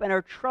hope, and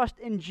our trust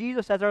in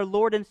Jesus as our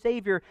Lord and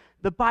Savior,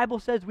 the Bible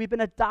says we've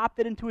been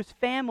adopted into his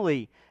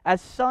family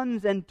as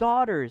sons and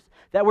daughters,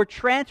 that we're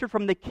transferred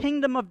from the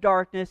kingdom of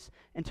darkness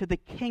into the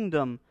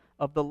kingdom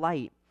of the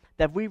light,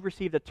 that we've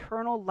received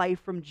eternal life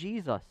from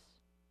Jesus.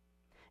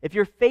 If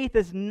your faith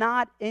is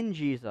not in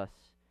Jesus,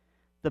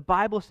 the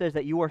Bible says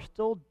that you are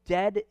still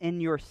dead in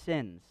your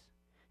sins.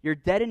 You're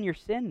dead in your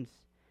sins,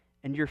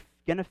 and you're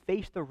going to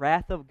face the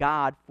wrath of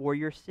God for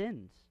your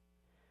sins.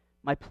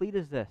 My plea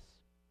is this: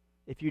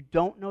 if you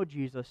don't know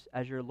Jesus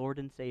as your Lord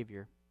and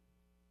Savior,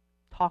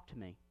 talk to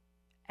me.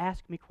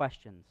 Ask me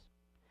questions.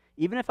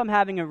 Even if I'm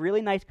having a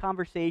really nice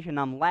conversation,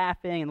 I'm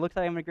laughing, and it looks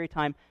like I'm having a great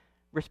time,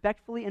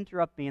 respectfully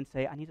interrupt me and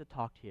say, I need to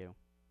talk to you.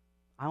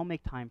 I'll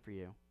make time for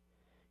you.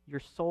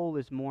 Your soul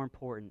is more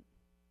important.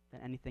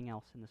 than anything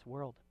else in this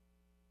world.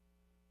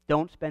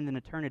 Don't spend an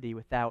eternity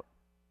without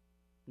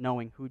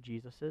knowing who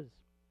Jesus is.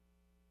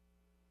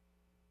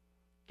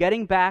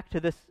 Getting back to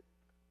this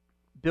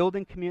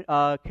building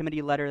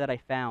committee letter that I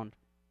found,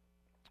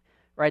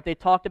 right? They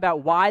talked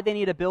about why they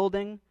need a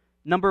building.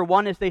 Number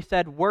one is they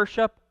said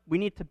worship. We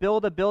need to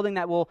build a building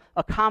that will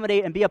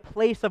accommodate and be a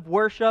place of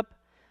worship.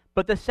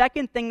 But the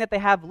second thing that they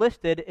have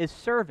listed is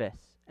service.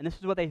 And this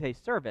is what they say,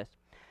 service.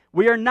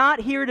 We are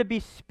not here to be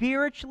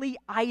spiritually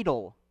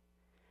idle,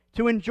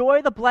 to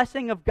enjoy the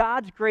blessing of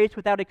God's grace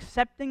without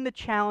accepting the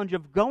challenge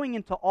of going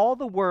into all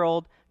the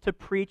world to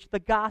preach the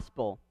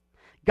gospel.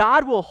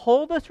 God will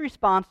hold us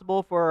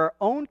responsible for our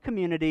own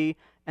community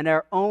and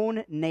our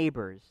own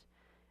neighbors.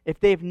 If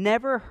they've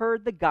never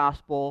heard the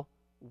gospel,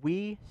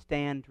 we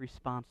stand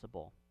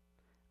responsible.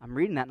 I'm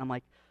reading that and I'm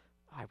like,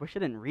 I wish I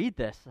didn't read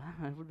this.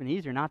 It would have been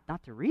easier not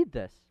to read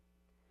this.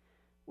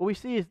 What we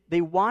see is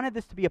they wanted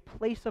this to be a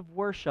place of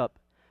worship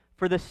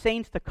for the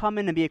saints to come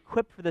in and be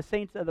equipped for the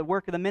saints of the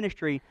work of the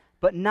ministry,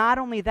 but not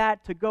only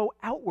that, to go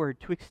outward,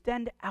 to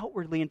extend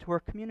outwardly into our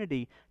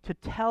community, to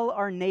tell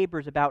our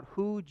neighbors about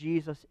who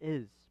Jesus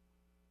is.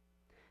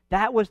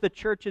 That was the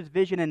church's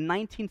vision in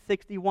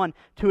 1961,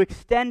 to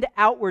extend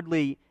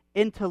outwardly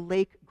into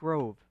Lake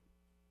Grove.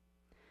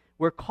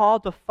 We're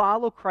called to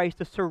follow Christ,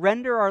 to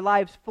surrender our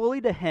lives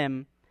fully to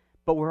Him,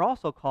 but we're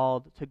also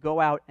called to go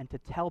out and to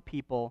tell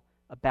people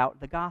about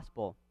the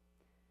gospel.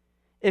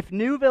 If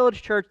New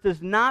Village Church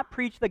does not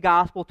preach the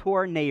gospel to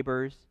our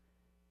neighbors,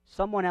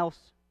 someone else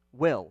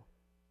will.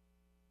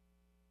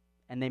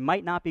 And they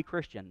might not be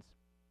Christians.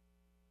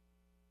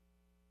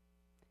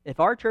 If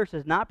our church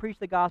does not preach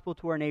the gospel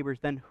to our neighbors,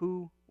 then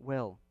who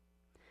will?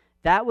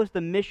 That was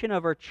the mission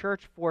of our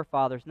church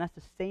forefathers, and that's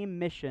the same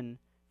mission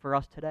for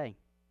us today.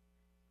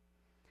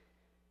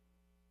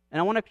 And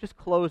I want to just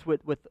close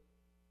with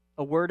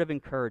a word of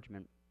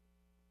encouragement.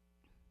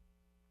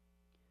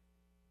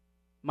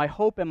 My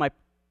hope and my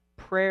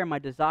prayer, my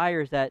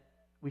desire is that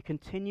we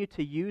continue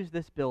to use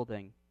this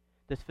building,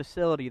 this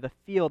facility, the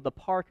field, the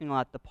parking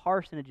lot, the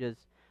parsonages,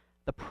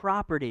 the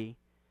property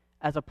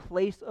as a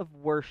place of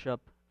worship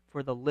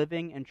for the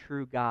living and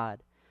true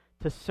God,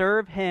 to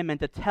serve Him and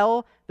to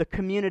tell the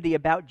community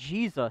about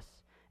Jesus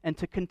and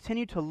to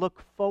continue to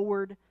look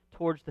forward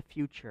towards the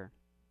future.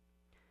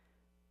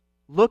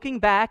 Looking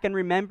back and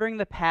remembering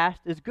the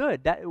past is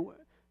good.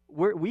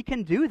 We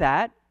can do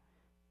that,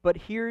 but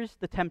here's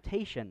the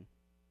temptation.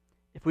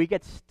 If we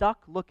get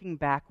stuck looking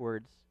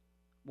backwards,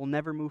 we'll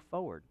never move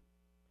forward.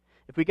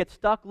 If we get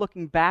stuck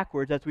looking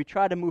backwards, as we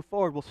try to move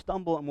forward, we'll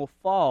stumble and we'll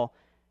fall.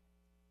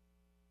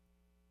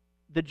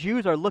 The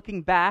Jews are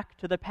looking back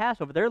to the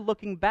Passover. They're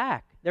looking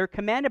back. They're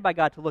commanded by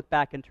God to look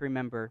back and to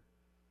remember.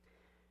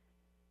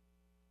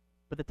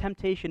 But the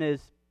temptation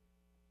is,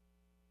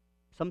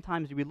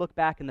 sometimes we look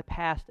back in the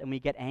past and we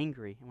get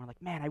angry. And we're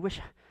like, man,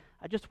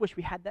 I just wish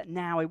we had that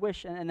now. I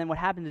wish. And then what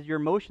happens is your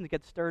emotions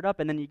get stirred up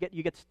and then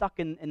you get stuck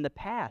in the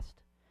past.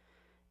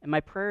 And my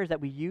prayer is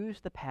that we use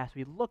the past.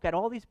 We look at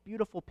all these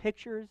beautiful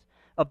pictures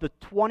of the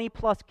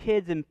 20-plus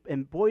kids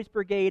in Boys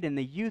Brigade and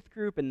the youth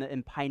group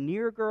and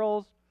Pioneer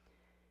Girls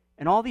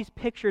and all these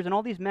pictures and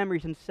all these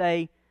memories and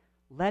say,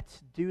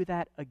 let's do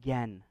that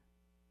again.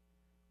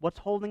 What's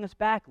holding us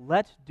back?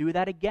 Let's do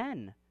that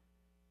again.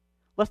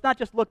 Let's not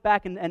just look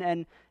back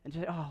and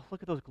just, oh,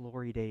 look at those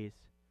glory days.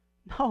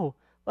 No,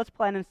 let's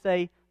plan and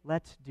say,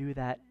 let's do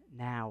that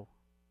now.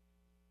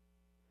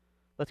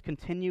 Let's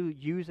continue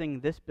using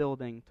this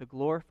building to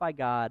glorify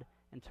God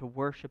and to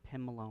worship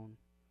Him alone.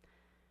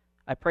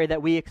 I pray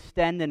that we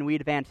extend and we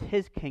advance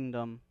His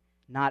kingdom,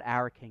 not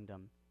our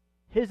kingdom.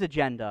 His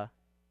agenda,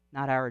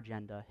 not our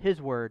agenda.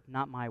 His word,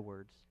 not my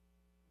words.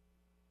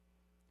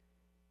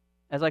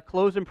 As I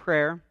close in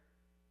prayer,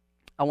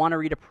 I want to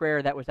read a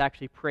prayer that was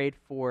actually prayed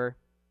for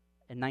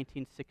in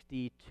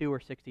 1962 or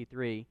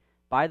 63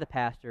 by the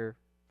pastor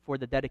for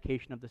the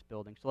dedication of this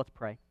building. So let's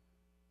pray.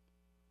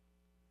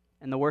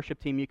 And the worship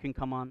team, you can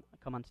come on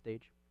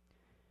stage.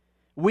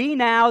 We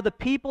now, the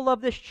people of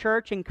this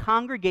church and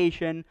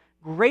congregation,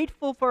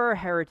 grateful for our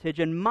heritage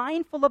and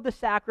mindful of the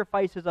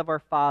sacrifices of our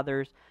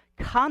fathers,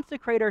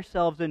 consecrate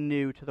ourselves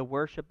anew to the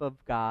worship of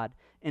God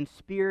in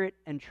spirit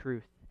and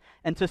truth,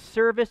 and to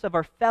service of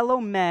our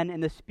fellow men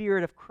in the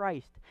spirit of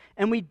Christ.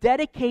 And we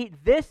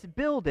dedicate this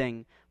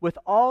building with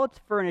all its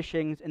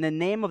furnishings in the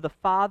name of the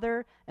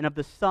Father and of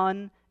the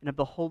Son and of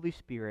the Holy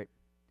Spirit.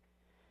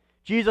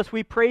 Jesus,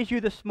 we praise you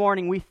this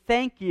morning. We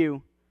thank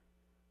you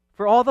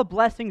for all the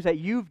blessings that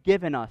you've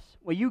given us,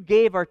 what you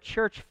gave our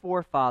church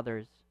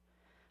forefathers.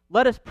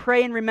 Let us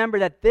pray and remember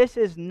that this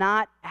is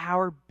not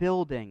our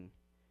building.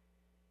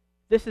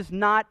 This is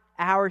not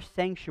our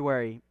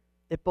sanctuary.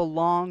 It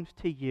belongs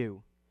to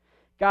you.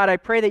 God, I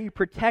pray that you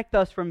protect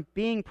us from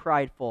being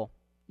prideful.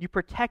 You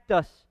protect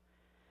us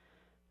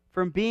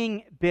from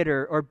being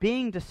bitter or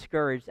being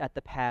discouraged at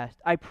the past.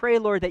 I pray,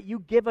 Lord, that you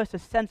give us a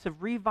sense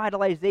of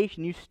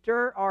revitalization. You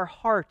stir our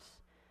hearts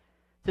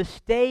to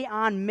stay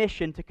on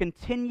mission, to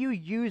continue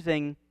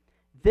using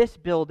this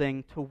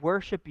building to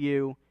worship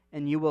you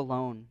and you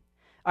alone.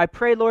 I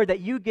pray, Lord, that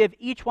you give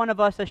each one of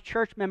us as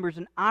church members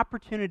an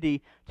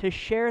opportunity to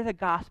share the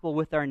gospel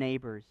with our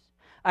neighbors.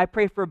 I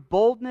pray for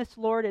boldness,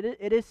 Lord.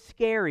 It is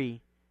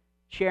scary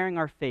sharing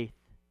our faith.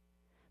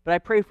 But I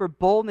pray for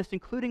boldness,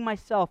 including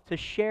myself, to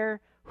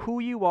share who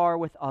you are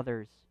with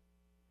others.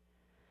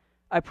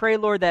 I pray,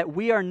 Lord, that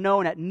we are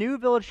known at New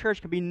Village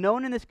Church, can be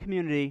known in this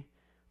community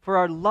for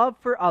our love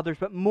for others,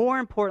 but more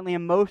importantly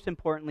and most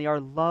importantly, our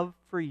love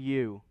for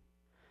you.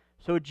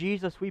 So,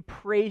 Jesus, we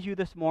praise you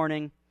this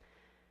morning.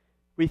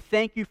 We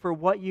thank you for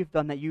what you've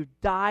done, that you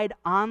died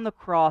on the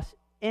cross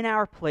in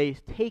our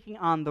place, taking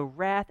on the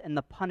wrath and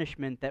the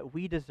punishment that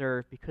we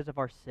deserve because of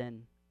our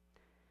sin.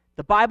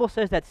 The Bible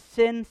says that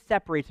sin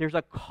separates. There's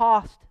a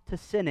cost to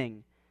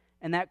sinning,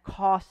 and that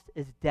cost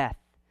is death.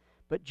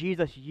 But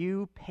Jesus,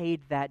 you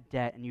paid that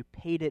debt, and you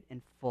paid it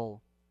in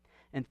full.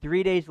 And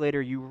 3 days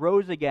later, you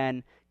rose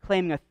again,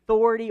 claiming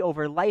authority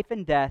over life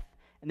and death,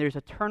 and there's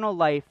eternal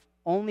life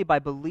only by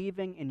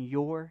believing in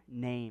your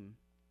name.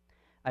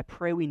 I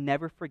pray we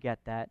never forget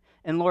that.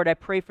 And Lord, I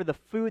pray for the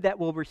food that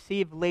we'll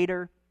receive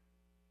later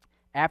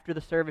after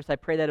the service. I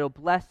pray that it'll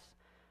bless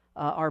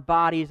our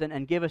bodies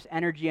and give us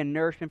energy and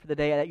nourishment for the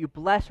day, that you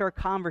bless our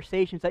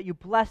conversations, that you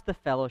bless the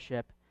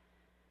fellowship.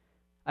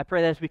 I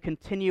pray that as we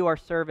continue our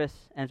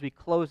service and as we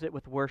close it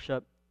with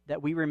worship,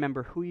 that we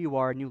remember who you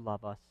are and you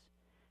love us.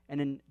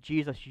 And in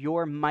Jesus,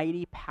 your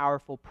mighty,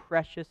 powerful,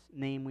 precious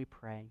name we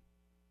pray.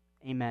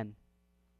 Amen.